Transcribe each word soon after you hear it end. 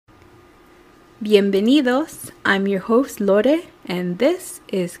Bienvenidos, I'm your host Lore, and this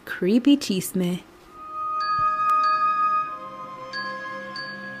is Creepy Chisme.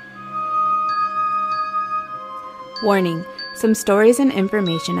 Warning, some stories and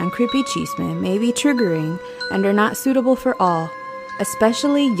information on Creepy Chisme may be triggering and are not suitable for all,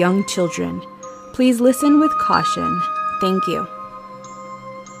 especially young children. Please listen with caution. Thank you.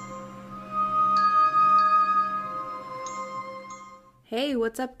 Hey,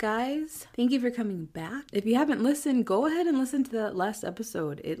 what's up, guys? Thank you for coming back. If you haven't listened, go ahead and listen to that last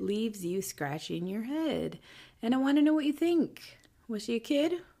episode. It leaves you scratching your head. And I want to know what you think. Was she a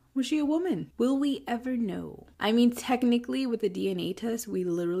kid? Was she a woman? Will we ever know? I mean, technically, with the DNA test, we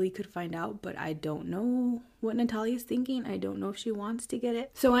literally could find out, but I don't know what Natalia's thinking. I don't know if she wants to get it.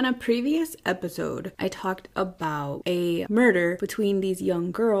 So in a previous episode, I talked about a murder between these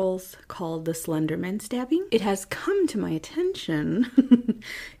young girls called the Slenderman stabbing. It has come to my attention.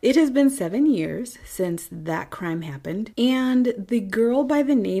 It has been 7 years since that crime happened. And the girl by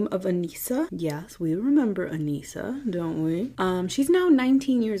the name of Anissa, yes, we remember Anissa, don't we? She's now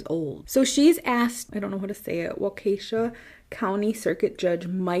 19 years old. So she's asked, I don't know how to say it, Waukesha County Circuit Judge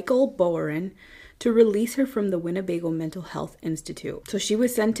Michael Bowen to release her from the Winnebago Mental Health Institute. So she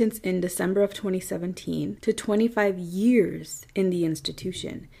was sentenced in December of 2017 to 25 years in the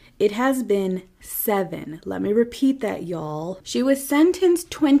institution. It has been 7. Let me repeat that, y'all. She was sentenced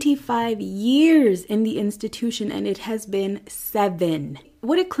 25 years in the institution, and it has been 7.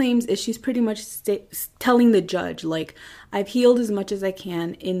 What it claims is she's pretty much telling the judge, like, I've healed as much as I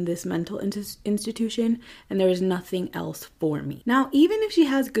can in this mental institution, and there is nothing else for me. Now, even if she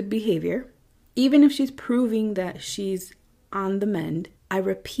has good behavior, even if she's proving that she's on the mend, I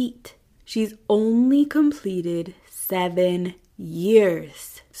repeat, she's only completed 7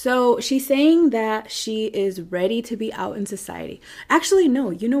 years. So she's saying that she is ready to be out in society. Actually, no,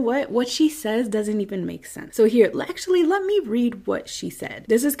 you know what? What she says doesn't even make sense. So here, actually, let me read what she said.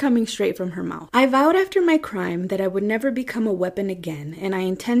 This is coming straight from her mouth. I vowed after my crime that I would never become a weapon again, and I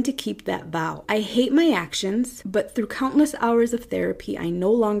intend to keep that vow. I hate my actions, but through countless hours of therapy, I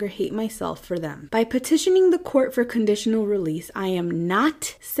no longer hate myself for them. By petitioning the court for conditional release, I am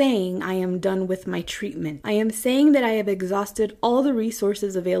not saying I am done with my treatment. I am saying that I have exhausted all the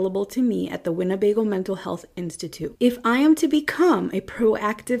resources available to me at the Winnebago Mental Health Institute. If I am to become a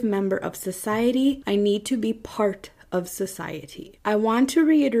proactive member of society, I need to be part of society. I want to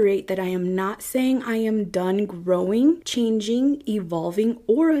reiterate that I am not saying I am done growing, changing, evolving,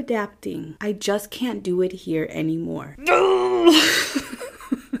 or adapting. I just can't do it here anymore.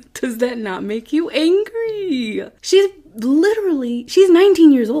 Does that not make you angry? She's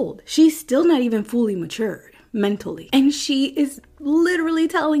 19 years old. She's still not even fully matured mentally. And she is literally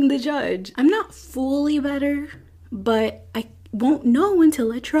telling the judge, I'm not fully better, but I won't know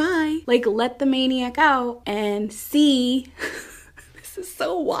until I try. Like, let the maniac out and see. This is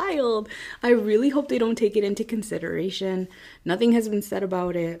so wild. I really hope they don't take it into consideration. Nothing has been said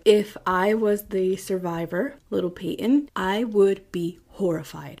about it. If I was the survivor, little Peyton, I would be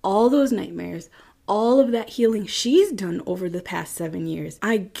horrified. All those nightmares, all of that healing she's done over the past 7 years,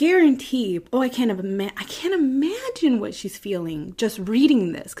 I guarantee, I can't imagine what she's feeling just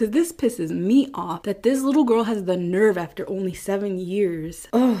reading this, because this pisses me off that this little girl has the nerve after only 7 years.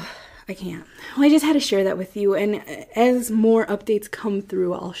 Oh, I can't. Well, I just had to share that with you, and as more updates come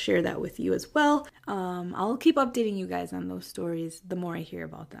through, I'll share that with you as well. I'll keep updating you guys on those stories the more I hear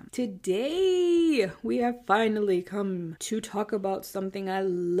about them. Today, we have finally come to talk about something I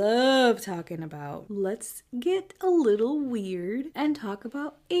love talking about. Let's get a little weird and talk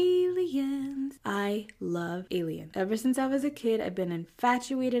about aliens. I love aliens. Ever since I was a kid, I've been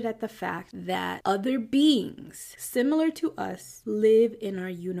infatuated at the fact that other beings similar to us live in our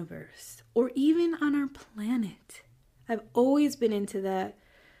universe or even on our planet. I've always been into that.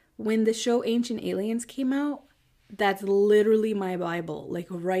 When the show Ancient Aliens came out, that's literally my Bible. Like,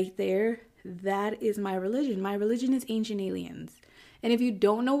 right there, that is my religion. My religion is Ancient Aliens. And if you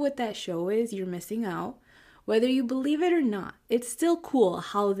don't know what that show is, you're missing out. Whether you believe it or not, it's still cool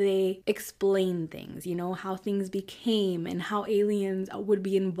how they explain things, you know, how things became and how aliens would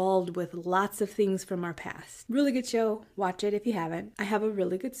be involved with lots of things from our past. Really good show. Watch it if you haven't. I have a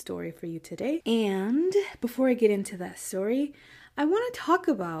really good story for you today. And before I get into that story, I want to talk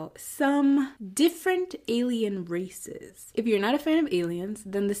about some different alien races. If you're not a fan of aliens,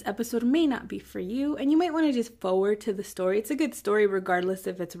 then this episode may not be for you, and you might want to just forward to the story. It's a good story regardless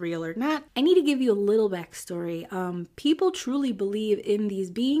if it's real or not. I need to give you a little backstory. People truly believe in these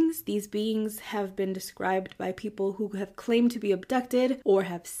beings. These beings have been described by people who have claimed to be abducted or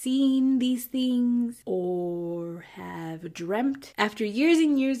have seen these things or have dreamt. After years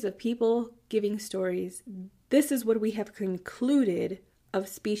and years of people giving stories, this is what we have concluded of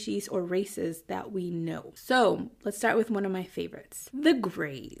species or races that we know. So let's start with one of my favorites, the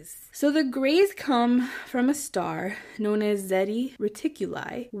Greys. So the Greys come from a star known as Zeti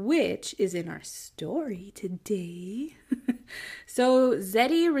Reticuli, which is in our story today. So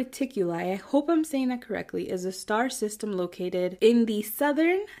Zeti Reticuli, I hope I'm saying that correctly, is a star system located in the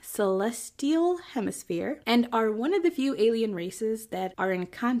southern celestial hemisphere and are one of the few alien races that are in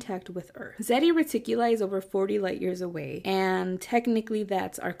contact with Earth. Zeti Reticuli is over 40 light years away, and technically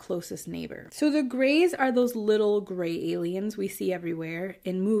that's our closest neighbor. So the Greys are those little gray aliens we see everywhere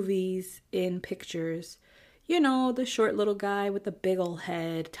in movies, in pictures. You know, the short little guy with the big old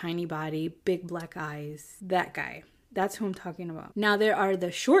head, tiny body, big black eyes, that guy. That's who I'm talking about. Now there are the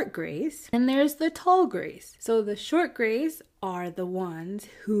short Greys and there's the tall Greys. So the short Greys are the ones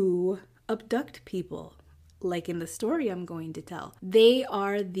who abduct people, like in the story I'm going to tell. They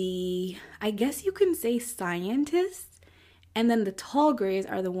are the, I guess you can say, scientists. And then the tall Greys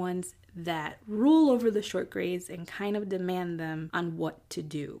are the ones that rule over the short Greys and kind of demand them on what to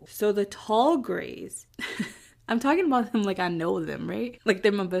do. So the tall Greys... I'm talking about them like I know them, right? Like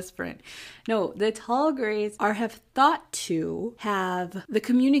they're my best friend. No, the tall Greys have thought to have the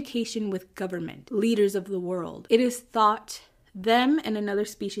communication with government, leaders of the world. It is thought them and another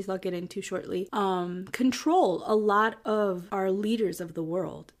species I'll get into shortly control a lot of our leaders of the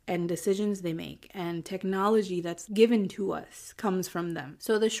world, and decisions they make and technology that's given to us comes from them.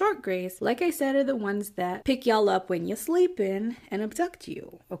 So the short Greys, like I said, are the ones that pick y'all up when you're sleeping and abduct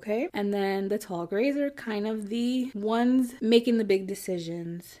you, okay? And then the tall Greys are kind of the ones making the big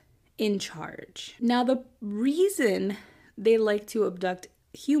decisions, in charge. Now the reason they like to abduct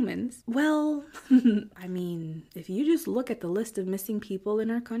humans, well, I mean, if you just look at the list of missing people in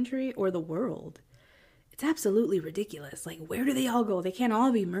our country or the world, it's absolutely ridiculous. Like, where do they all go? They can't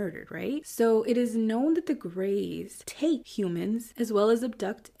all be murdered, right? So it is known that the Greys take humans as well as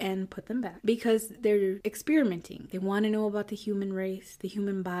abduct and put them back because they're experimenting. They want to know about the human race, the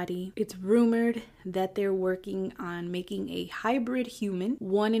human body. It's rumored that they're working on making a hybrid human,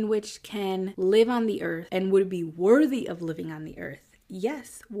 one in which can live on the earth and would be worthy of living on the earth.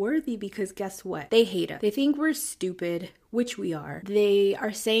 Yes, worthy, because guess what? They hate us. They think we're stupid, which we are. They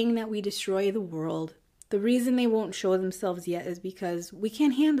are saying that we destroy the world. The reason they won't show themselves yet is because we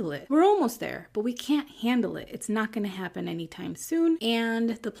can't handle it. We're almost there, but we can't handle it. It's not going to happen anytime soon.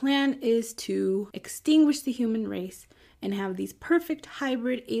 And the plan is to extinguish the human race and have these perfect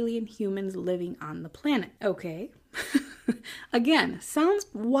hybrid alien humans living on the planet. Okay. Again, sounds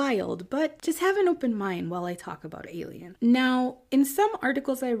wild, but just have an open mind while I talk about alien. Now, in some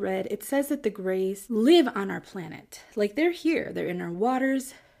articles I read, it says that the Greys live on our planet. Like, they're here. They're in our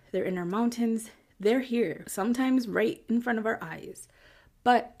waters. They're in our mountains. They're here, sometimes right in front of our eyes.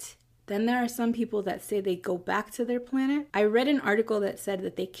 But then there are some people that say they go back to their planet. I read an article that said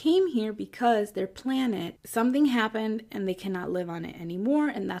that they came here because their planet, something happened and they cannot live on it anymore,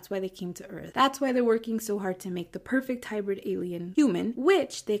 and that's why they came to Earth. That's why they're working so hard to make the perfect hybrid alien human,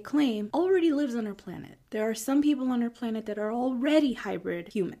 which they claim already lives on our planet. There are some people on our planet that are already hybrid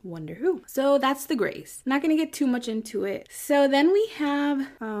human. Wonder who? So that's the Greys. Not gonna get too much into it. So then we have,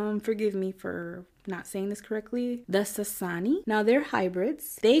 forgive me for not saying this correctly, the Sasani. Now they're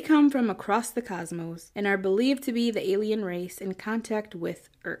hybrids. They come from across the cosmos and are believed to be the alien race in contact with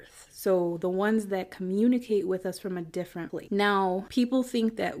Earth. So the ones that communicate with us from a different place. Now, people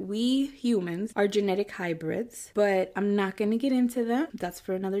think that we humans are genetic hybrids, but I'm not going to get into that. That's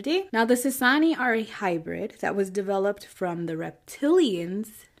for another day. Now, the Sasani are a hybrid that was developed from the reptilians,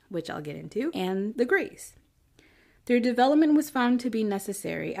 which I'll get into, and the Greys. Their development was found to be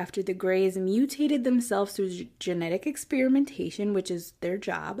necessary after the Greys mutated themselves through genetic experimentation, which is their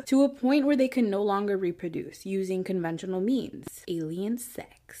job, to a point where they could no longer reproduce using conventional means, alien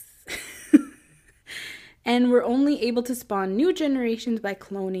sex. And were only able to spawn new generations by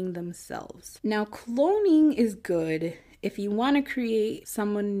cloning themselves. Now, cloning is good if you want to create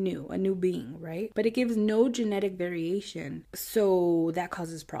someone new, a new being, right? But it gives no genetic variation, so that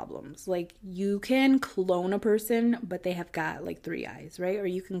causes problems. Like, you can clone a person, but they have got like 3 eyes, right? Or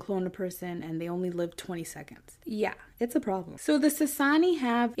you can clone a person and they only live 20 seconds. Yeah, it's a problem. So the Sasani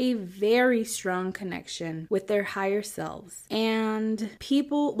have a very strong connection with their higher selves. And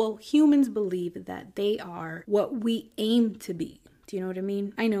humans believe that they are what we aim to be. Do you know what I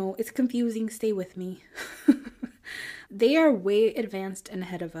mean? I know, it's confusing. Stay with me. They are way advanced and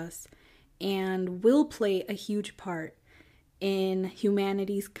ahead of us and will play a huge part in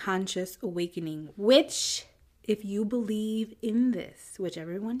humanity's conscious awakening, which, if you believe in this, which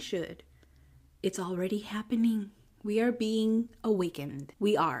everyone should, it's already happening. We are being awakened.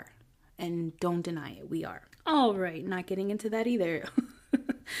 We are. and don't deny it. We are. All right, not getting into that either.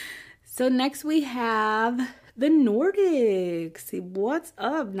 So next we have the Nordics. What's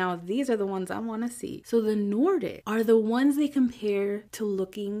up? Now these are the ones I want to see. So the Nordic are the ones they compare to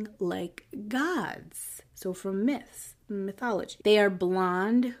looking like gods. So from mythology. They are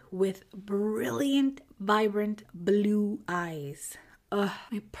blonde with brilliant, vibrant blue eyes.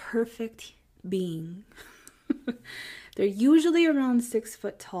 My perfect being. They're usually around 6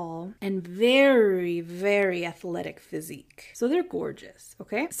 foot tall and very, very athletic physique. So they're gorgeous,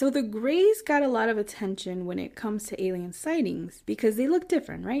 okay? So the Greys got a lot of attention when it comes to alien sightings because they look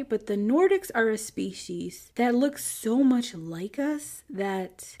different, right? But the Nordics are a species that looks so much like us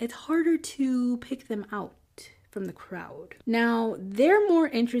that it's harder to pick them out from the crowd. Now, they're more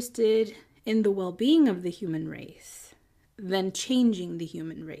interested in the well-being of the human race than changing the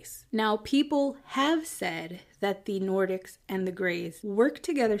human race. Now, people have said that the Nordics and the Greys work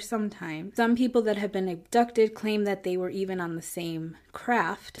together sometimes. Some people that have been abducted claim that they were even on the same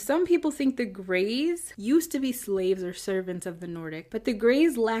craft. Some people think the Greys used to be slaves or servants of the Nordic, but the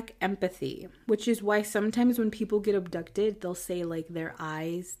Greys lack empathy, which is why sometimes when people get abducted, they'll say like their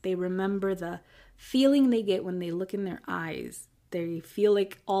eyes, they remember the feeling they get when they look in their eyes. They feel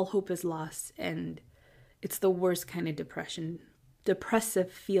like all hope is lost and it's the worst kind of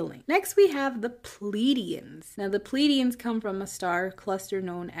depressive feeling. Next, we have the Pleiadians. Now, the Pleiadians come from a star cluster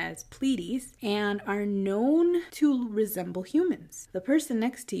known as Pleiades and are known to resemble humans. The person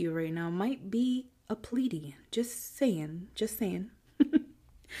next to you right now might be a Pleiadian. Just saying.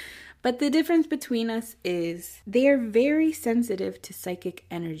 But the difference between us is they are very sensitive to psychic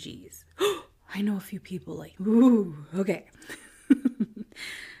energies. I know a few people like, ooh, okay.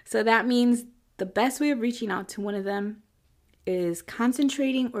 So that means the best way of reaching out to one of them is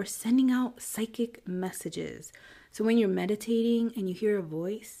concentrating or sending out psychic messages. So when you're meditating and you hear a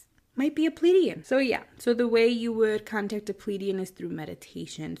voice, might be a Pleiadian. So the way you would contact a Pleiadian is through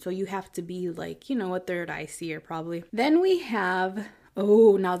meditation. So you have to be like, a third eye seer probably. Then we have,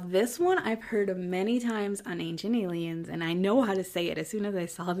 now this one I've heard of many times on Ancient Aliens, and I know how to say it as soon as I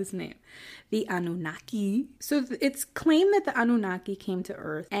saw this name. The Anunnaki. So it's claimed that the Anunnaki came to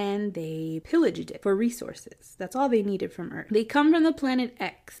Earth and they pillaged it for resources. That's all they needed from Earth. They come from the planet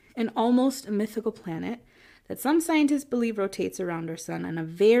X, an almost mythical planet that some scientists believe rotates around our sun on a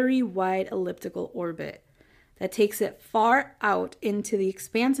very wide elliptical orbit that takes it far out into the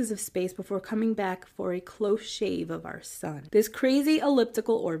expanses of space before coming back for a close shave of our sun. This crazy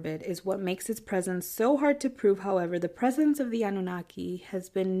elliptical orbit is what makes its presence so hard to prove. However, the presence of the Anunnaki has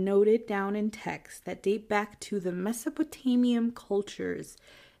been noted down in texts that date back to the Mesopotamian cultures.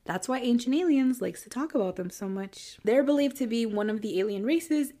 That's why Ancient Aliens likes to talk about them so much. They're believed to be one of the alien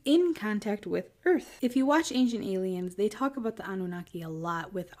races in contact with Earth. If you watch Ancient Aliens, they talk about the Anunnaki a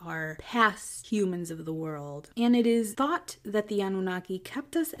lot with our past humans of the world. And it is thought that the Anunnaki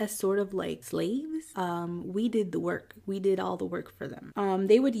kept us as sort of like slaves. We did the work. We did all the work for them.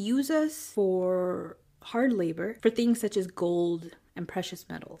 They would use us for hard labor, for things such as gold and precious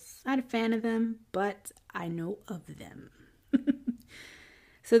metals. Not a fan of them, but I know of them.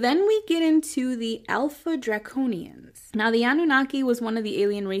 So then we get into the Alpha Draconians. Now, the Anunnaki was one of the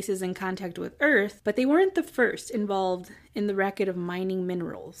alien races in contact with Earth, but they weren't the first involved in the racket of mining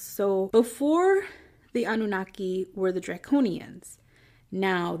minerals. So before the Anunnaki were the Draconians.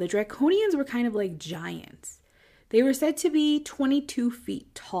 Now, the Draconians were kind of like giants. They were said to be 22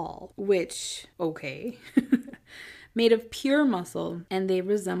 feet tall, which, okay, made of pure muscle, and they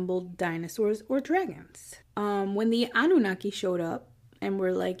resembled dinosaurs or dragons. When the Anunnaki showed up, and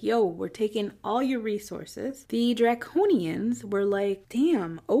we're like, yo, we're taking all your resources, the Draconians were like,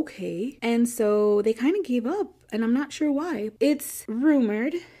 damn, okay. And so they kind of gave up, and I'm not sure why. It's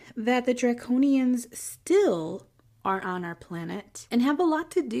rumored that the Draconians still are on our planet and have a lot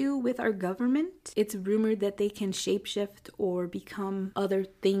to do with our government. It's rumored that they can shapeshift or become other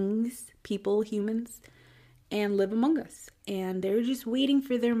things, people, humans, and live among us. And they're just waiting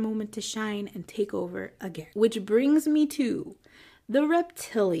for their moment to shine and take over again. Which brings me to the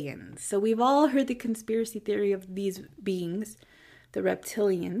reptilians. So we've all heard the conspiracy theory of these beings, the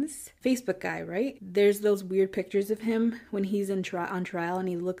reptilians. Facebook guy, right? There's those weird pictures of him when he's on trial and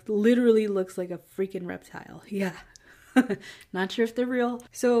he literally looks like a freaking reptile. Yeah. Not sure if they're real.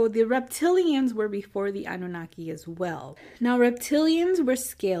 So the reptilians were before the Anunnaki as well. Now, reptilians were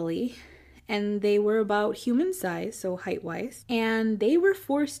scaly, and they were about human size, so height-wise, and they were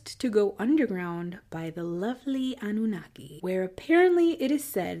forced to go underground by the lovely Anunnaki, where apparently it is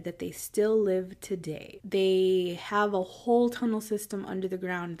said that they still live today. They have a whole tunnel system under the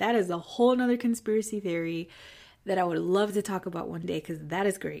ground. That is a whole nother conspiracy theory that I would love to talk about one day because that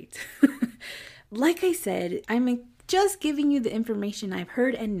is great. Like I said, I'm just giving you the information I've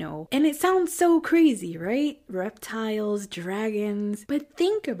heard and know. And it sounds so crazy, right? Reptiles, dragons. But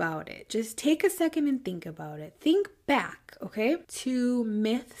think about it. Just take a second and think about it. Think back, okay, to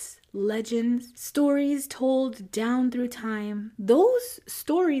myths, legends, stories told down through time. Those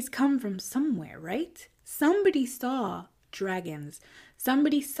stories come from somewhere, right? Somebody saw dragons.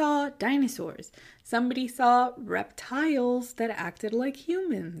 Somebody saw dinosaurs. Somebody saw reptiles that acted like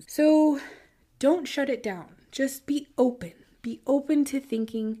humans. So don't shut it down. Just be open. Be open to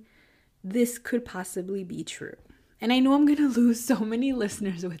thinking this could possibly be true. And I know I'm going to lose so many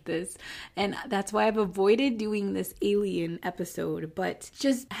listeners with this, and that's why I've avoided doing this alien episode, but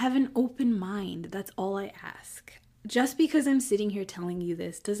just have an open mind. That's all I ask. Just because I'm sitting here telling you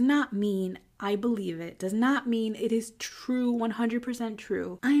this does not mean I believe it, does not mean it is true, 100%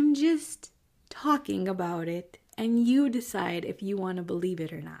 true. I'm just talking about it, and you decide if you want to believe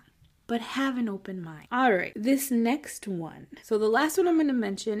it or not. But have an open mind. All right, this next one. So the last one I'm going to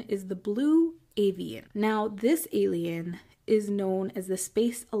mention is the Blue Avian. Now, this alien is known as the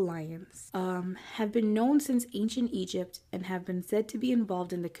Space Alliance, have been known since ancient Egypt and have been said to be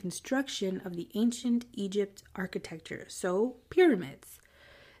involved in the construction of the ancient Egypt architecture, so pyramids.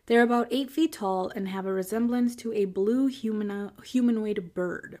 They're about 8 feet tall and have a resemblance to a blue humanoid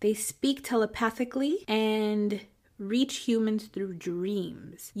bird. They speak telepathically and reach humans through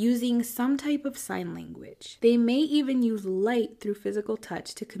dreams, using some type of sign language. They may even use light through physical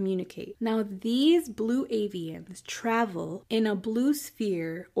touch to communicate. Now, these blue avians travel in a blue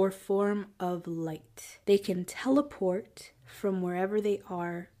sphere or form of light. They can teleport from wherever they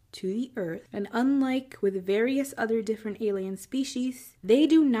are to the Earth, and unlike with various other different alien species, they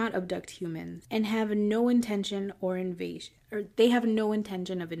do not abduct humans and have no intention or invasion, or they have no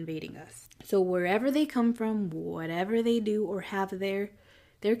intention of invading us. So wherever they come from, whatever they do or have there,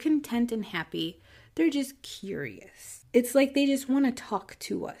 they're content and happy. They're just curious. It's like they just want to talk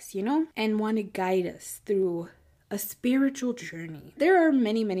to us, you know, and want to guide us through a spiritual journey. There are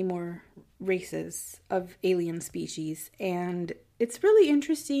many, many more races of alien species, and it's really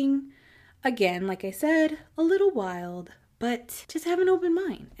interesting. Again, like I said, a little wild, but just have an open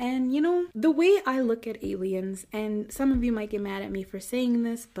mind. And you know, the way I look at aliens, and some of you might get mad at me for saying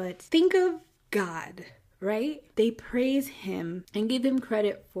this, but think of God, right? They praise him and give him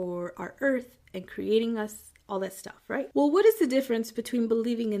credit for our earth and creating us, all that stuff, right? Well, what is the difference between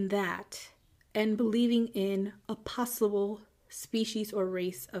believing in that and believing in a possible species or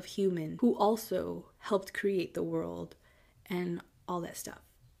race of human who also helped create the world and all that stuff?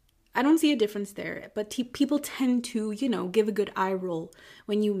 I don't see a difference there, but people tend to, you know, give a good eye roll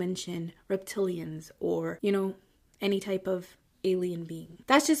when you mention reptilians or, you know, any type of alien being.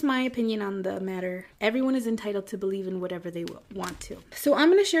 That's just my opinion on the matter. Everyone is entitled to believe in whatever they want to. So I'm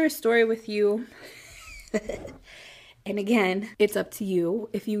going to share a story with you. And again, it's up to you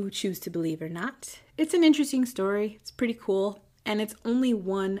if you choose to believe or not. It's an interesting story. It's pretty cool. And it's only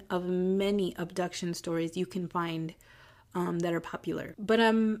one of many abduction stories you can find that are popular. But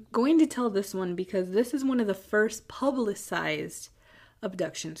I'm going to tell this one because this is one of the first publicized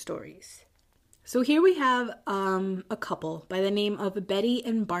abduction stories. So here we have a couple by the name of Betty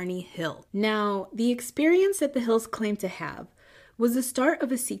and Barney Hill. Now, the experience that the Hills claim to have was the start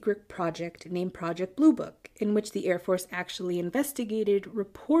of a secret project named Project Blue Book, in which the Air Force actually investigated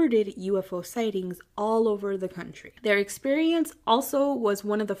reported UFO sightings all over the country. Their experience also was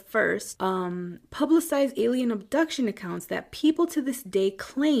one of the first publicized alien abduction accounts that people to this day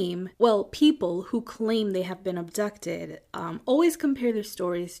claim, well, people who claim they have been abducted, always compare their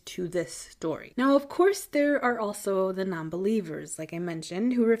stories to this story. Now, of course, there are also the non-believers, like I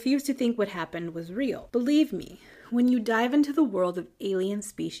mentioned, who refuse to think what happened was real. Believe me, when you dive into the world of alien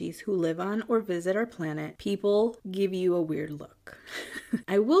species who live on or visit our planet, people give you a weird look.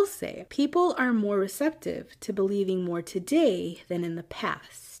 I will say, people are more receptive to believing more today than in the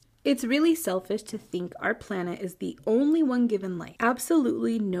past. It's really selfish to think our planet is the only one given life.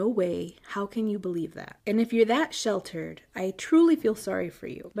 Absolutely no way. How can you believe that? And if you're that sheltered, I truly feel sorry for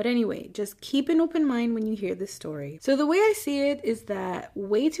you. But anyway, just keep an open mind when you hear this story. So the way I see it is that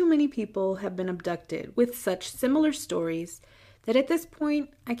way too many people have been abducted with such similar stories that at this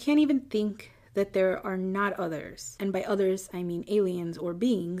point, I can't even think that there are not others. And by others, I mean aliens or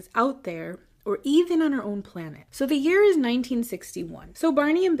beings out there, or even on our own planet. So the year is 1961. So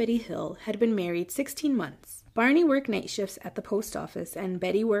Barney and Betty Hill had been married 16 months. Barney worked night shifts at the post office, and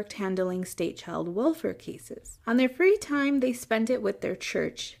Betty worked handling state child welfare cases. On their free time, they spent it with their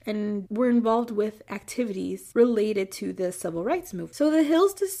church and were involved with activities related to the civil rights movement. So the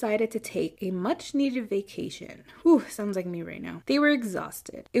Hills decided to take a much-needed vacation. Whew, sounds like me right now. They were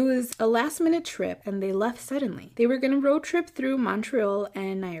exhausted. It was a last-minute trip, and they left suddenly. They were going to road trip through Montreal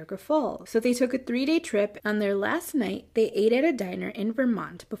and Niagara Falls. So they took a 3-day trip. On their last night, they ate at a diner in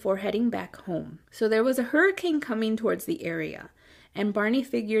Vermont before heading back home. So there was a hurricane coming towards the area, and Barney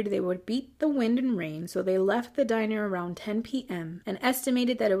figured they would beat the wind and rain, so they left the diner around 10 p.m. and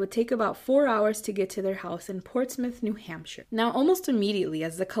estimated that it would take about 4 hours to get to their house in Portsmouth, New Hampshire. Now, almost immediately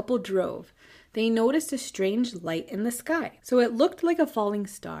as the couple drove, they noticed a strange light in the sky. So it looked like a falling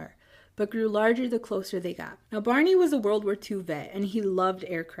star, but grew larger the closer they got. Now, Barney was a World War II vet, and he loved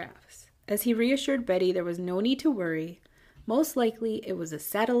aircrafts. As he reassured Betty there was no need to worry, most likely, it was a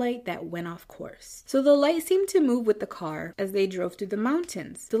satellite that went off course. So the light seemed to move with the car as they drove through the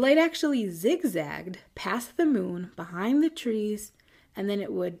mountains. The light actually zigzagged past the moon, behind the trees, and then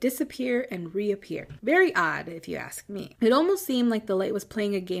it would disappear and reappear. Very odd, if you ask me. It almost seemed like the light was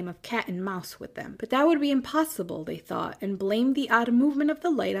playing a game of cat and mouse with them. But that would be impossible, they thought, and blamed the odd movement of the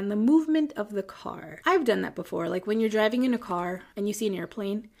light on the movement of the car. I've done that before, like when you're driving in a car and you see an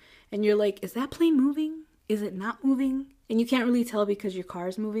airplane, and you're like, is that plane moving? Is it not moving? And you can't really tell because your car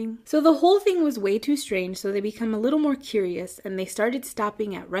is moving. So the whole thing was way too strange, so they become a little more curious, and they started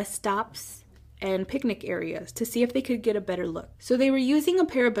stopping at rest stops and picnic areas to see if they could get a better look. So they were using a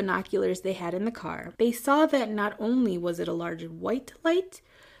pair of binoculars they had in the car. They saw that not only was it a large white light,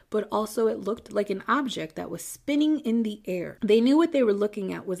 but also it looked like an object that was spinning in the air. They knew what they were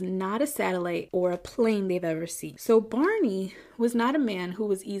looking at was not a satellite or a plane they've ever seen. So Barney was not a man who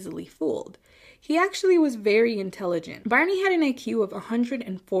was easily fooled. He actually was very intelligent. Barney had an IQ of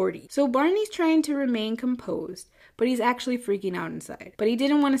 140. So Barney's trying to remain composed, but he's actually freaking out inside. But he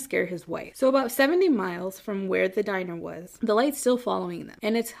didn't want to scare his wife. So about 70 miles from where the diner was, the light's still following them,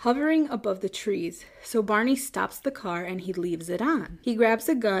 and it's hovering above the trees. So Barney stops the car and he leaves it on. He grabs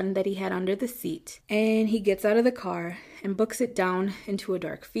a gun that he had under the seat, and he gets out of the car and books it down into a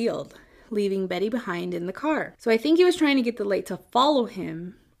dark field, leaving Betty behind in the car. So I think he was trying to get the light to follow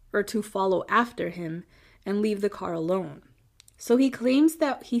him, or to follow after him, and leave the car alone. So he claims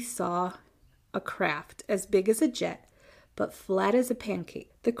that he saw a craft as big as a jet, but flat as a pancake.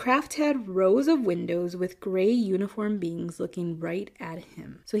 The craft had rows of windows with gray uniformed beings looking right at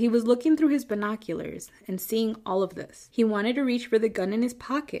him. So he was looking through his binoculars and seeing all of this. He wanted to reach for the gun in his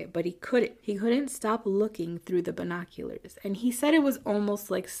pocket, but he couldn't. He couldn't stop looking through the binoculars. And he said it was almost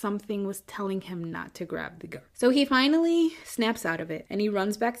like something was telling him not to grab the gun. So he finally snaps out of it, and he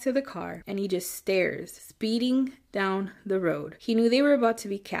runs back to the car, and he just stares, speeding down the road. He knew they were about to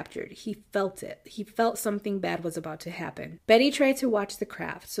be captured. He felt it. He felt something bad was about to happen. Betty tried to watch the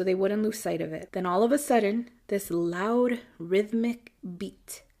craft so they wouldn't lose sight of it. Then all of a sudden, this loud, rhythmic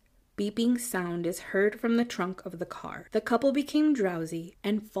beeping sound is heard from the trunk of the car. The couple became drowsy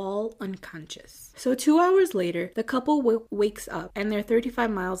and fall unconscious. So 2 hours later, the couple wakes up and they're 35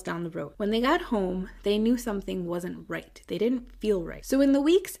 miles down the road. When they got home, they knew something wasn't right. They didn't feel right. So in the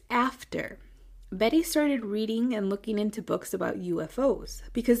weeks after, Betty started reading and looking into books about UFOs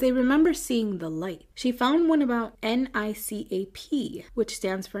because they remember seeing the light. She found one about NICAP, which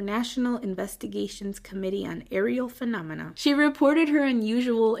stands for National Investigations Committee on Aerial Phenomena. She reported her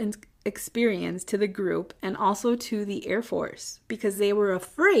unusual experience to the group and also to the Air Force because they were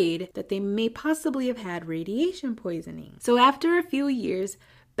afraid that they may possibly have had radiation poisoning. So after a few years,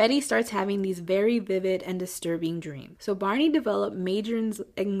 Betty starts having these very vivid and disturbing dreams. So Barney developed major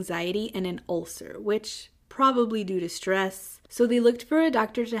anxiety and an ulcer, which probably due to stress. So they looked for a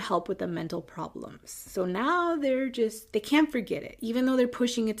doctor to help with the mental problems. So now they can't forget it. Even though they're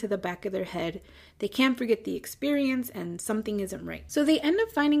pushing it to the back of their head, they can't forget the experience and something isn't right. So they end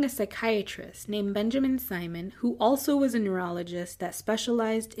up finding a psychiatrist named Benjamin Simon, who also was a neurologist that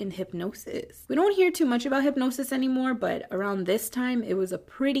specialized in hypnosis. We don't hear too much about hypnosis anymore, but around this time, it was a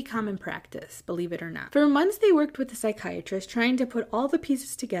pretty common practice, believe it or not. For months, they worked with the psychiatrist, trying to put all the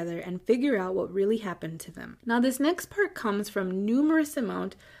pieces together and figure out what really happened to them. Now, this next part comes from numerous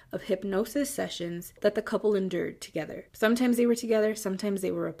amount of hypnosis sessions that the couple endured together. Sometimes they were together, sometimes they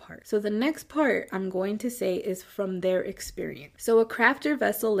were apart. So the next part I'm going to say is from their experience. So a crafter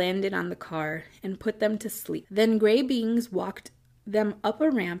vessel landed on the car and put them to sleep. Then gray beings walked them up a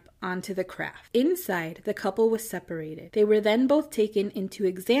ramp onto the craft. Inside, the couple was separated. They were then both taken into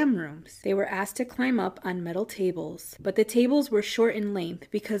exam rooms. They were asked to climb up on metal tables, but the tables were short in length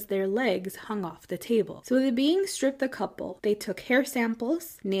because their legs hung off the table. So the beings stripped the couple. They took hair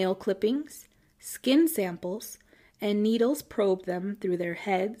samples, nail clippings, skin samples, and needles probed them through their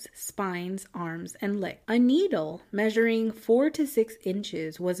heads, spines, arms, and legs. A needle measuring 4 to 6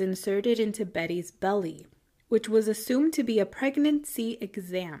 inches was inserted into Betty's belly, which was assumed to be a pregnancy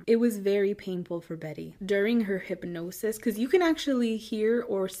exam. It was very painful for Betty during her hypnosis, because you can actually hear,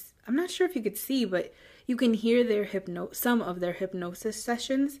 or I'm not sure if you could see, but you can hear their some of their hypnosis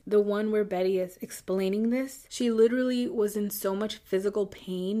sessions. The one where Betty is explaining this, she literally was in so much physical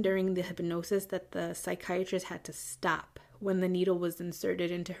pain during the hypnosis that the psychiatrist had to stop when the needle was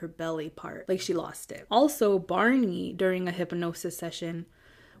inserted into her belly part. Like, she lost it. Also, Barney, during a hypnosis session,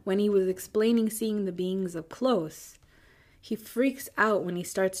 when he was explaining seeing the beings up close, he freaks out when he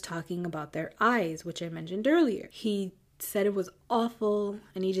starts talking about their eyes, which I mentioned earlier. He said it was awful,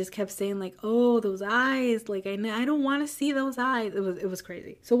 and he just kept saying, like, oh, those eyes, like, I don't want to see those eyes. It was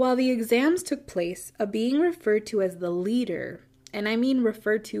crazy. So while the exams took place, a being referred to as the leader, and I mean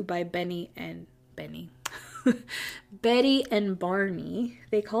referred to by Betty and Barney,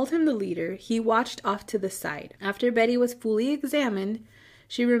 they called him the leader. He watched off to the side. After Betty was fully examined,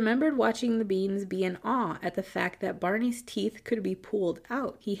 she remembered watching the beings be in awe at the fact that Barney's teeth could be pulled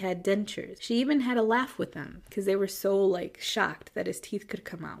out. He had dentures. She even had a laugh with them because they were so, like, shocked that his teeth could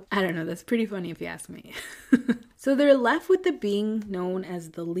come out. I don't know, that's pretty funny if you ask me. So they're left with the being known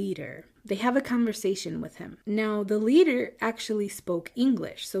as the leader. They have a conversation with him. Now, the leader actually spoke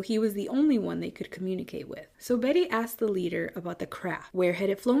English, so he was the only one they could communicate with. So Betty asked the leader about the craft. Where had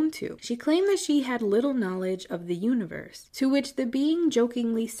it flown to? She claimed that she had little knowledge of the universe, to which the being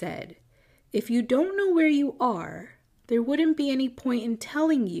jokingly said, "If you don't know where you are, there wouldn't be any point in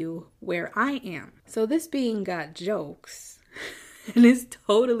telling you where I am." So this being got jokes and is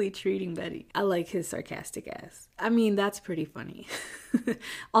totally treating Betty. I like his sarcastic ass. I mean, that's pretty funny.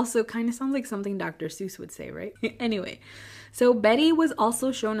 Also, kind of sounds like something Dr. Seuss would say, right? Anyway, so Betty was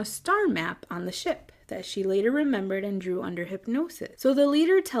also shown a star map on the ship that she later remembered and drew under hypnosis. So the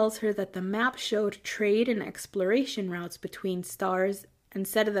leader tells her that the map showed trade and exploration routes between stars and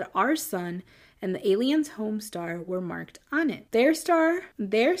said that our sun and the aliens' home star were marked on it. Their star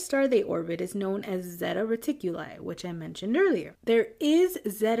they orbit is known as Zeta Reticuli, which I mentioned earlier. There is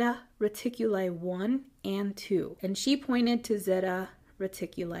Zeta Reticuli 1 and 2, and she pointed to Zeta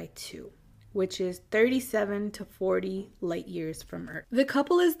Reticuli 2, which is 37 to 40 light years from Earth. The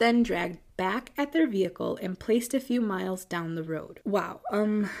couple is then dragged back at their vehicle and placed a few miles down the road. Wow,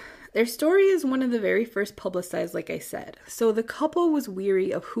 their story is one of the very first publicized, like I said. So the couple was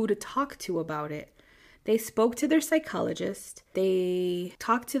weary of who to talk to about it. They spoke to their psychologist. They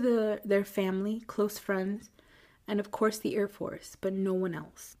talked to their family, close friends, and of course the Air Force, but no one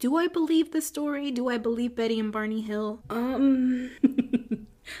else. Do I believe the story? Do I believe Betty and Barney Hill?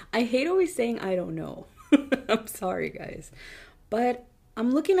 I hate always saying I don't know. I'm sorry, guys. But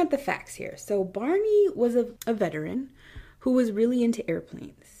I'm looking at the facts here. So Barney was a veteran who was really into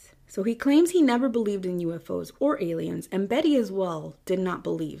airplanes. So he claims he never believed in UFOs or aliens, and Betty as well did not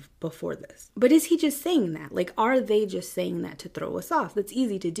believe before this. But is he just saying that? Like, are they just saying that to throw us off? That's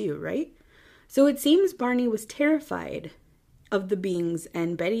easy to do, right? So it seems Barney was terrified of the beings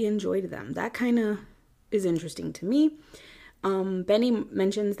and Betty enjoyed them. That kind of is interesting to me. Benny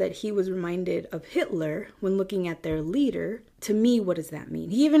mentions that he was reminded of Hitler when looking at their leader. To me, what does that mean?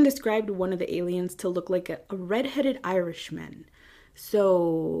 He even described one of the aliens to look like a redheaded Irishman.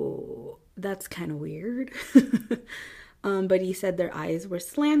 So that's kind of weird. But he said their eyes were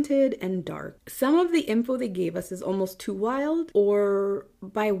slanted and dark. Some of the info they gave us is almost too wild, or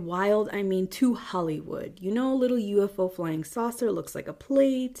by wild, I mean too Hollywood. You know, little UFO flying saucer looks like a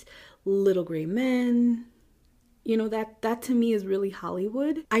plate, little gray men. You know, that to me is really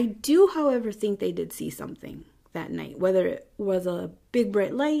Hollywood. I do, however, think they did see something that night, whether it was a big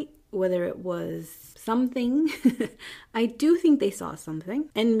bright light, whether it was something. I do think they saw something.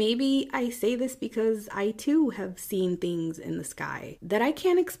 And maybe I say this because I too have seen things in the sky that I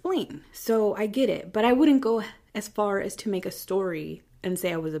can't explain. So I get it, but I wouldn't go as far as to make a story and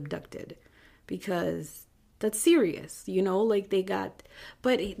say I was abducted, because that's serious, you know, like they got,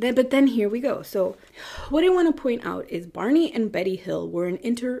 but then here we go. So what I want to point out is Barney and Betty Hill were an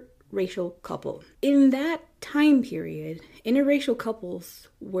interracial couple. In that time period, interracial couples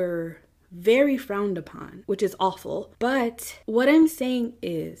were very frowned upon, which is awful. But what I'm saying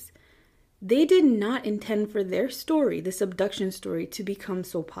is they did not intend for their story, this abduction story, to become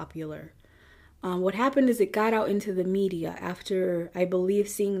so popular. What happened is it got out into the media after, I believe,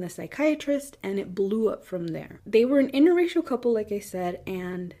 seeing the psychiatrist, and it blew up from there. They were an interracial couple, like I said,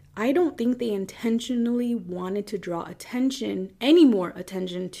 and I don't think they intentionally wanted to draw attention, any more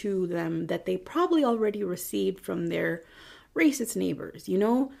attention to them that they probably already received from their racist neighbors, you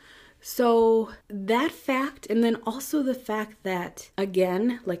know? So that fact, and then also the fact that,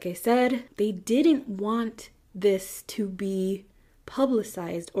 again, like I said, they didn't want this to be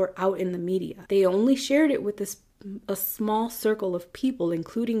publicized or out in the media. They only shared it with a small circle of people,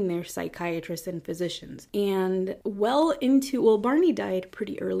 including their psychiatrists and physicians. And Barney died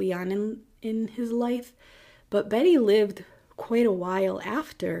pretty early on in his life, but Betty lived quite a while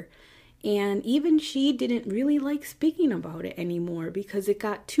after. And even she didn't really like speaking about it anymore because it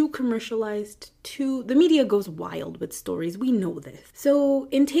got too commercialized. The media goes wild with stories. We know this. So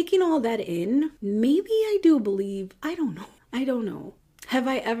in taking all that in, maybe I do believe, I don't know. Have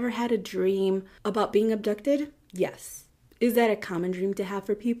I ever had a dream about being abducted? Yes. Is that a common dream to have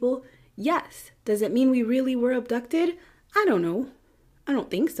for people? Yes. Does it mean we really were abducted? I don't know. I don't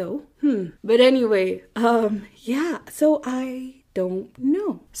think so. But anyway, yeah, so I don't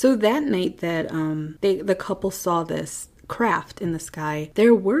know. So that night that the couple saw this craft in the sky,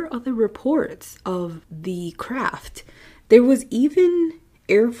 there were other reports of the craft. There was even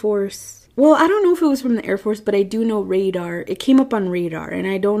Air Force. Well, I don't know if it was from the Air Force, but I do know radar. It came up on radar, and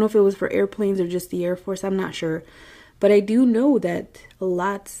I don't know if it was for airplanes or just the Air Force. I'm not sure. But I do know that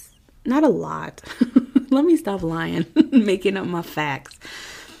not a lot. Let me stop lying, making up my facts.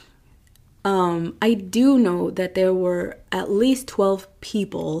 I do know that there were at least 12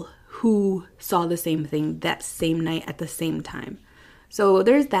 people who saw the same thing that same night at the same time. So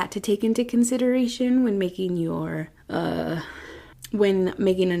there's that to take into consideration when making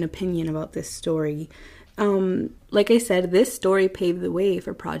an opinion about this story. Like I said, this story paved the way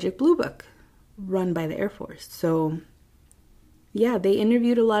for Project Blue Book, run by the Air Force. So yeah, they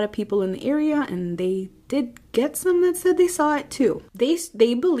interviewed a lot of people in the area, and they did get some that said they saw it too.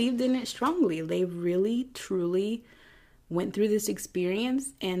 They believed in it strongly. They really, truly went through this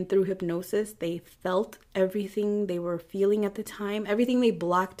experience, and through hypnosis, they felt everything they were feeling at the time, everything they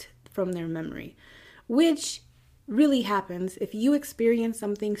blocked from their memory, which really happens if you experience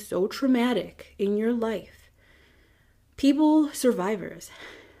something so traumatic in your life. Survivors,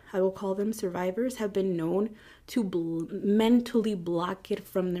 I will call them survivors, have been known to mentally block it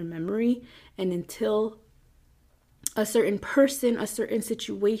from their memory, and until a certain person, a certain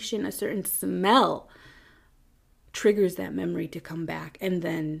situation, a certain smell triggers that memory to come back and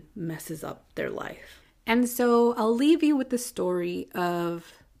then messes up their life. And so I'll leave you with the story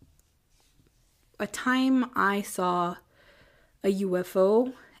of a time I saw a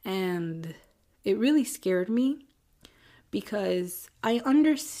UFO, and it really scared me because I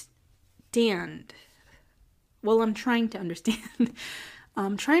understand. Well, I'm trying to understand.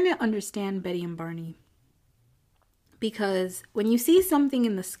 I'm trying to understand Betty and Barney. Because when you see something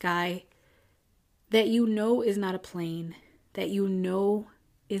in the sky that you know is not a plane, that you know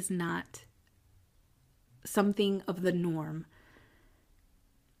is not something of the norm,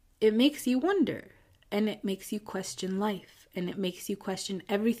 it makes you wonder, and it makes you question life, and it makes you question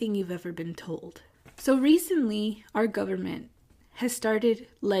everything you've ever been told. So recently, our government has started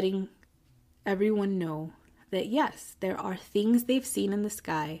letting everyone know that yes, there are things they've seen in the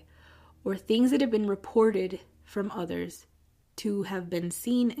sky, or things that have been reported from others to have been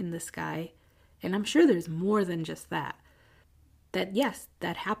seen in the sky, and I'm sure there's more than just that. That yes,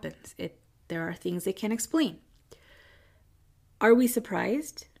 that happens. There are things they can't explain. Are we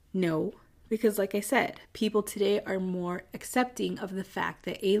surprised? No, because like I said, people today are more accepting of the fact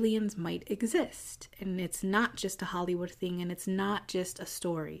that aliens might exist, and it's not just a Hollywood thing, and it's not just a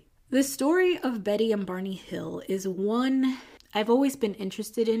story. The story of Betty and Barney Hill is one I've always been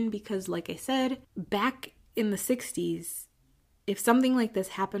interested in because, like I said, back in the 60s, if something like this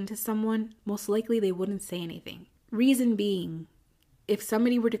happened to someone, most likely they wouldn't say anything. Reason being, if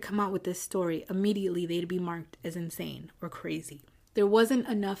somebody were to come out with this story, immediately they'd be marked as insane or crazy. There wasn't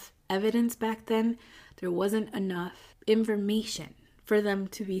enough evidence back then. There wasn't enough information for them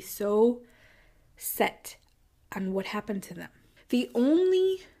to be so set on what happened to them. The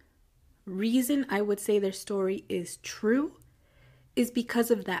only reason I would say their story is true is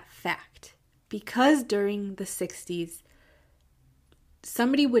because of that fact. Because during the 60s,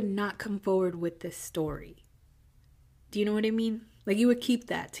 somebody would not come forward with this story. Do you know what I mean? Like, you would keep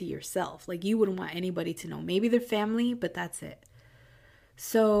that to yourself. Like, you wouldn't want anybody to know. Maybe their family, but that's it.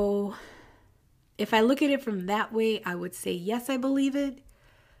 So, if I look at it from that way, I would say, yes, I believe it.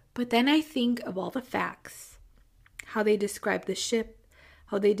 But then I think of all the facts, how they describe the ship,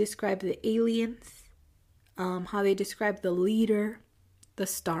 how they describe the aliens, how they describe the leader, the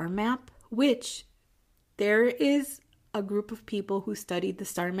star map, which there is a group of people who studied the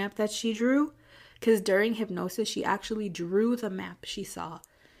star map that she drew, because during hypnosis, she actually drew the map she saw.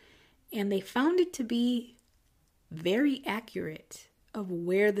 And they found it to be very accurate. of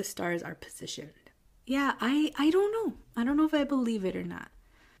where the stars are positioned. Yeah, I don't know. I don't know if I believe it or not.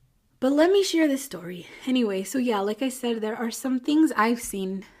 But let me share this story. Anyway, so yeah, like I said, there are some things I've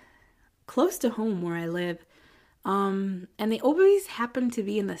seen close to home where I live. And they always happen to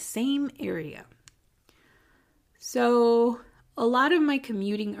be in the same area. So a lot of my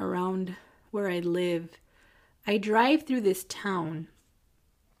commuting around where I live, I drive through this town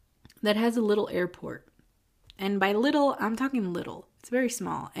that has a little airport. And by little, I'm talking little. It's very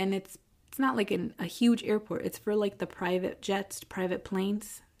small. And it's not like a huge airport. It's for like the private jets, private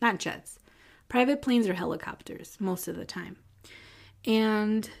planes. Not jets. Private planes or helicopters most of the time.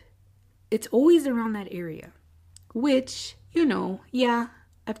 And it's always around that area. Which, yeah,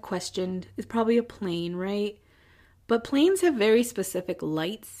 I've questioned. It's probably a plane, right? But planes have very specific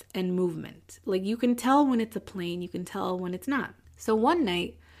lights and movement. Like you can tell when it's a plane, you can tell when it's not. So one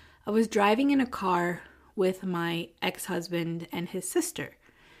night, I was driving in a car with my ex-husband and his sister.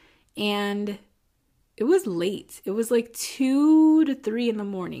 And it was late. It was like 2 to 3 in the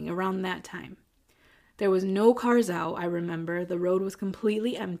morning, around that time. There was no cars out, I remember. The road was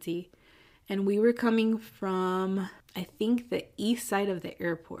completely empty. And we were coming from, I think, the east side of the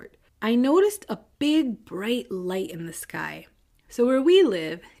airport. I noticed a big, bright light in the sky. So where we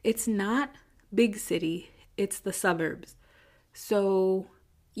live, it's not big city, it's the suburbs. So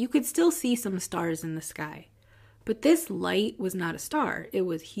you could still see some stars in the sky. But this light was not a star. It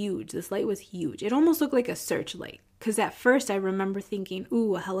was huge. This light was huge. It almost looked like a searchlight. Because at first I remember thinking,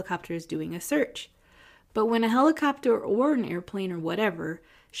 ooh, a helicopter is doing a search. But when a helicopter or an airplane or whatever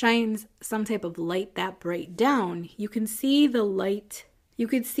shines some type of light that bright down, you can see the light. You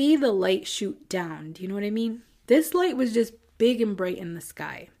could see the light shoot down. Do you know what I mean? This light was just big and bright in the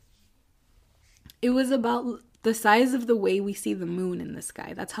sky. It was about the size of the way we see the moon in the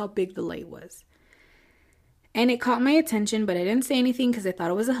sky. That's how big the light was. And it caught my attention, but I didn't say anything because I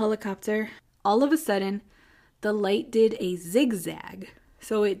thought it was a helicopter. All of a sudden, the light did a zigzag.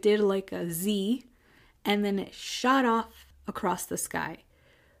 So it did like a Z, and then it shot off across the sky.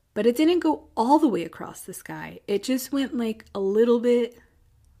 But it didn't go all the way across the sky. It just went like a little bit,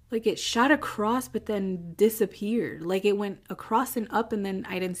 like it shot across but then disappeared. Like it went across and up and then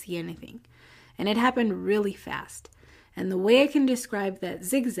I didn't see anything. And it happened really fast. And the way I can describe that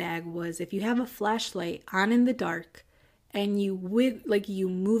zigzag was if you have a flashlight on in the dark and you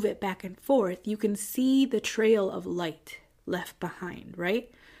move it back and forth, you can see the trail of light left behind,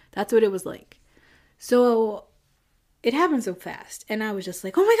 right? That's what it was like. So it happened so fast. And I was just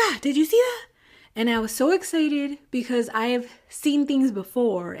like, oh my God, did you see that? And I was so excited because I've seen things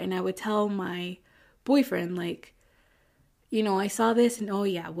before. And I would tell my boyfriend, like, I saw this and oh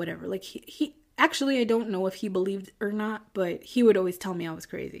yeah, whatever. Like he actually, I don't know if he believed or not, but he would always tell me I was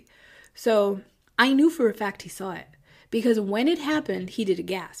crazy. So I knew for a fact he saw it because when it happened, he did a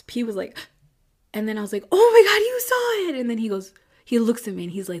gasp. He was like, and then I was like, oh my God, you saw it. And then he looks at me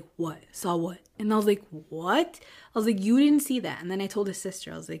and he's like, what? Saw what? And I was like, what? I was like, you didn't see that. And then I told his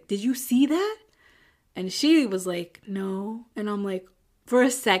sister, I was like, did you see that? And she was like, no. And I'm like, for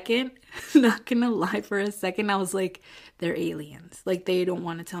a second, not gonna lie, for a second, I was like, they're aliens. Like, they don't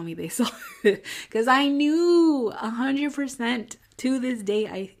want to tell me they saw it. Because I knew 100% to this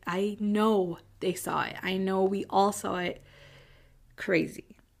day, I know they saw it. I know we all saw it.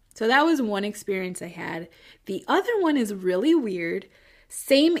 Crazy. So that was one experience I had. The other one is really weird.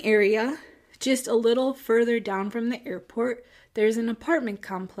 Same area, just a little further down from the airport. There's an apartment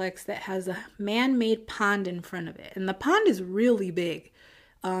complex that has a man-made pond in front of it. And the pond is really big.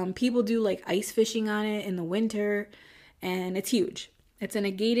 People do like ice fishing on it in the winter. And it's huge. It's in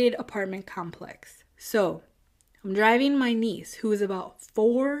a gated apartment complex. So I'm driving my niece, who is about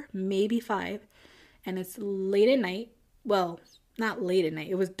 4, maybe 5. And it's late at night. Well, not late at night.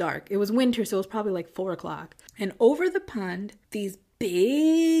 It was dark. It was winter, so it was probably like 4 o'clock. And over the pond, these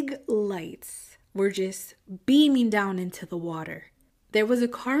big lights were just beaming down into the water. There was a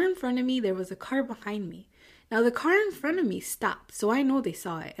car in front of me. There was a car behind me. Now, the car in front of me stopped, so I know they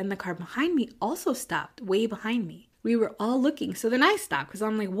saw it. And the car behind me also stopped, way behind me. We were all looking. So then I stopped because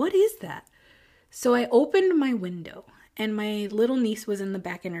I'm like, what is that? So I opened my window, and my little niece was in the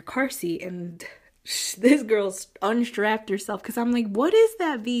back in her car seat, and this girl unstrapped herself because I'm like, what is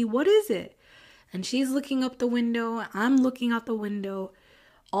that, V? What is it? And she's looking up the window. I'm looking out the window.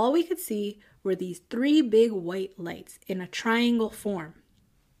 All we could see were these 3 big white lights in a triangle form.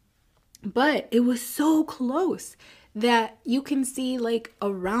 But it was so close that you can see like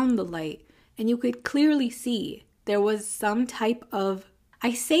around the light, and you could clearly see there was some type of,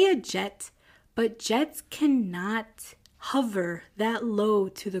 I say a jet, but jets cannot hover that low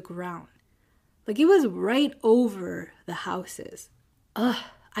to the ground. Like it was right over the houses.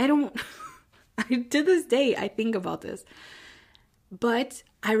 I don't, to this day, I think about this. But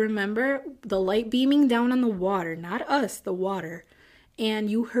I remember the light beaming down on the water, not us, the water. And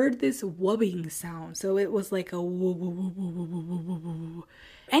you heard this wubbing sound. So it was like a woo, woo, woo, woo, woo, woo, woo, woo.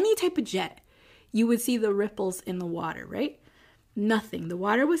 Any type of jet, you would see the ripples in the water, right? Nothing. The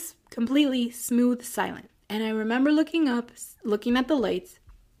water was completely smooth, silent. And I remember looking up, looking at the lights,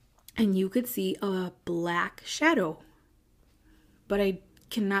 and you could see a black shadow. But I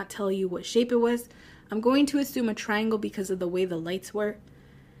cannot tell you what shape it was. I'm going to assume a triangle because of the way the lights were.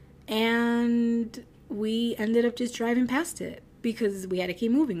 And we ended up just driving past it because we had to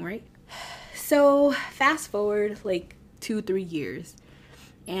keep moving, right? So fast forward like 2-3 years.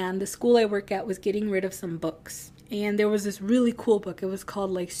 And the school I work at was getting rid of some books. And there was this really cool book. It was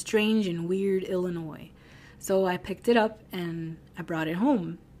called like Strange and Weird Illinois. So I picked it up and I brought it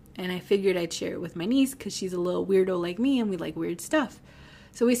home. And I figured I'd share it with my niece because she's a little weirdo like me and we like weird stuff.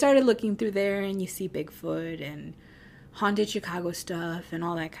 So we started looking through there and you see Bigfoot and haunted Chicago stuff and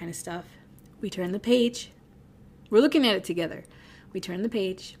all that kind of stuff. We turn the page. We're looking at it together. We turn the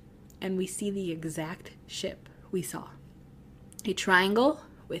page and we see the exact ship we saw. A triangle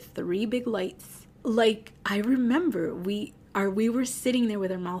with 3 big lights. Like, I remember we were sitting there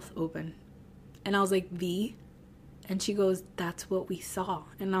with our mouth open. And I was like, V? And she goes, that's what we saw.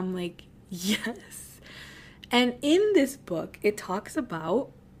 And I'm like, yes. And in this book, it talks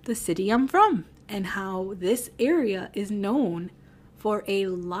about the city I'm from and how this area is known for a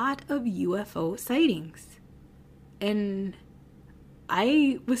lot of UFO sightings. And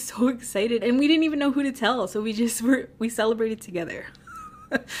I was so excited and we didn't even know who to tell. So we celebrated together.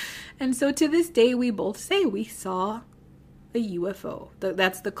 And so to this day, we both say we saw a UFO.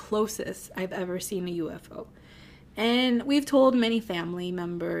 That's the closest I've ever seen a UFO. And we've told many family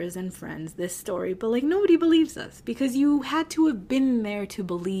members and friends this story, but like nobody believes us because you had to have been there to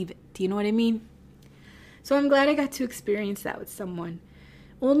believe it. Do you know what I mean? So I'm glad I got to experience that with someone.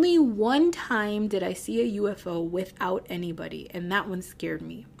 Only one time did I see a UFO without anybody, and that one scared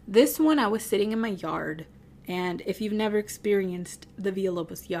me. This one, I was sitting in my yard, and if you've never experienced the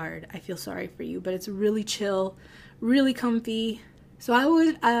Villalobos yard, I feel sorry for you, but it's really chill, really comfy. So I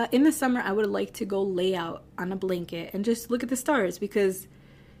would, in the summer, I would like to go lay out on a blanket and just look at the stars because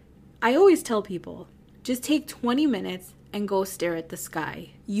I always tell people, just take 20 minutes and go stare at the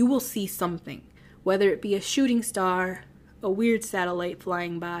sky. You will see something, whether it be a shooting star, a weird satellite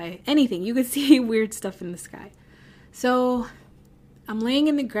flying by, anything. You could see weird stuff in the sky. So I'm laying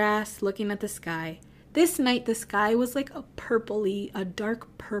in the grass looking at the sky. This night, the sky was like a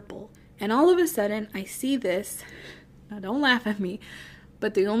dark purple. And all of a sudden, I see this. Now, don't laugh at me,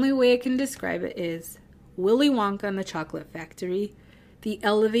 but the only way I can describe it is Willy Wonka and the Chocolate Factory, the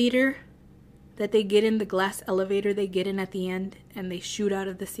elevator that they get in, the glass elevator they get in at the end, and they shoot out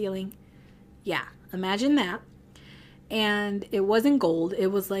of the ceiling. Yeah, imagine that. And it wasn't gold. It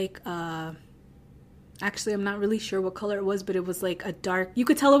was like, actually, I'm not really sure what color it was, but it was like a dark, you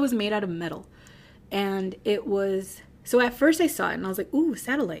could tell it was made out of metal. And it was, so at first I saw it and I was like, ooh,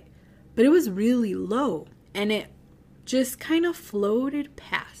 satellite. But it was really low. And it just kind of floated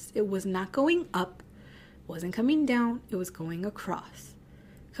past. It was not going up, wasn't coming down, it was going across.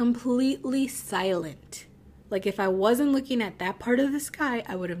 Completely silent. Like if I wasn't looking at that part of the sky,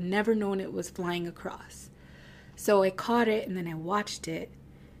 I would have never known it was flying across. So I caught it and then I watched it.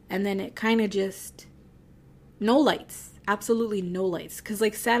 And then it kind of just, no lights, absolutely no lights. Because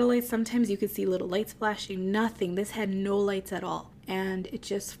like satellites, sometimes you could see little lights flashing, nothing. This had no lights at all. And it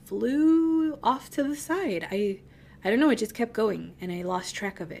just flew off to the side. I don't know, it just kept going and I lost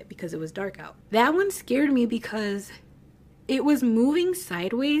track of it because it was dark out. That one scared me because it was moving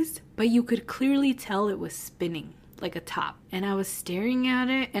sideways, but you could clearly tell it was spinning like a top. And I was staring at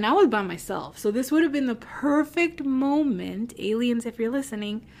it and I was by myself. So this would have been the perfect moment, aliens, if you're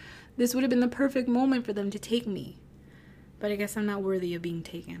listening, this would have been the perfect moment for them to take me. But I guess I'm not worthy of being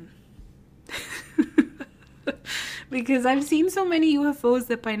taken. Because I've seen so many UFOs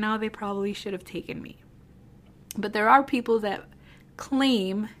that by now they probably should have taken me. But there are people that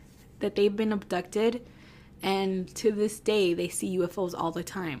claim that they've been abducted and to this day they see UFOs all the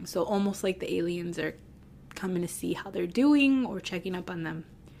time. So almost like the aliens are coming to see how they're doing or checking up on them.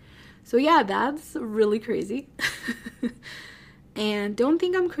 So yeah, that's really crazy. And don't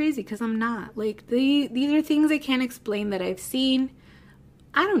think I'm crazy because I'm not. Like these are things I can't explain that I've seen.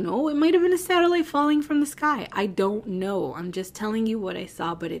 I don't know. It might have been a satellite falling from the sky. I don't know. I'm just telling you what I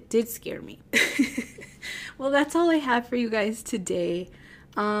saw, but it did scare me. Well, that's all I have for you guys today.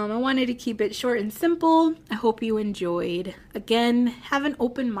 I wanted to keep it short and simple. I hope you enjoyed. Again, have an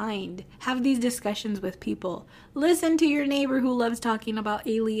open mind. Have these discussions with people. Listen to your neighbor who loves talking about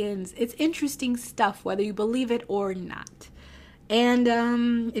aliens. It's interesting stuff, whether you believe it or not. And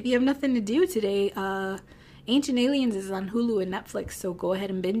if you have nothing to do today, Ancient Aliens is on Hulu and Netflix, so go ahead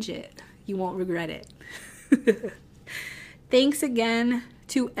and binge it. You won't regret it. Thanks again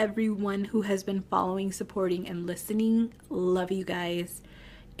to everyone who has been following, supporting, and listening. Love you guys.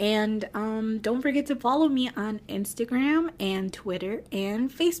 And don't forget to follow me on Instagram and Twitter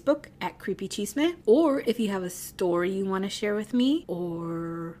and Facebook at Creepy Chisme. Or if you have a story you want to share with me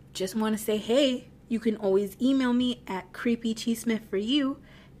or just want to say hey, you can always email me at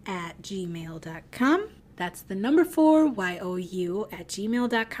creepychismeforyou@gmail.com. That's the number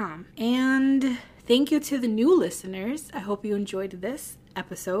 4YOU@gmail.com. And thank you to the new listeners. I hope you enjoyed this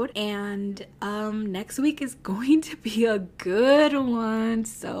episode. And next week is going to be a good one.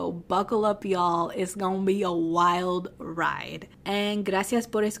 So buckle up, y'all. It's going to be a wild ride. And gracias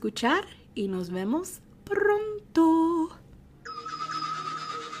por escuchar. Y nos vemos pronto.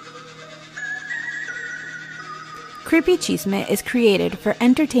 Creepy Chisme is created for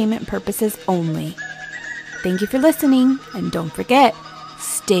entertainment purposes only. Thank you for listening, and don't forget,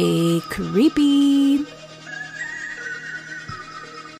 stay creepy.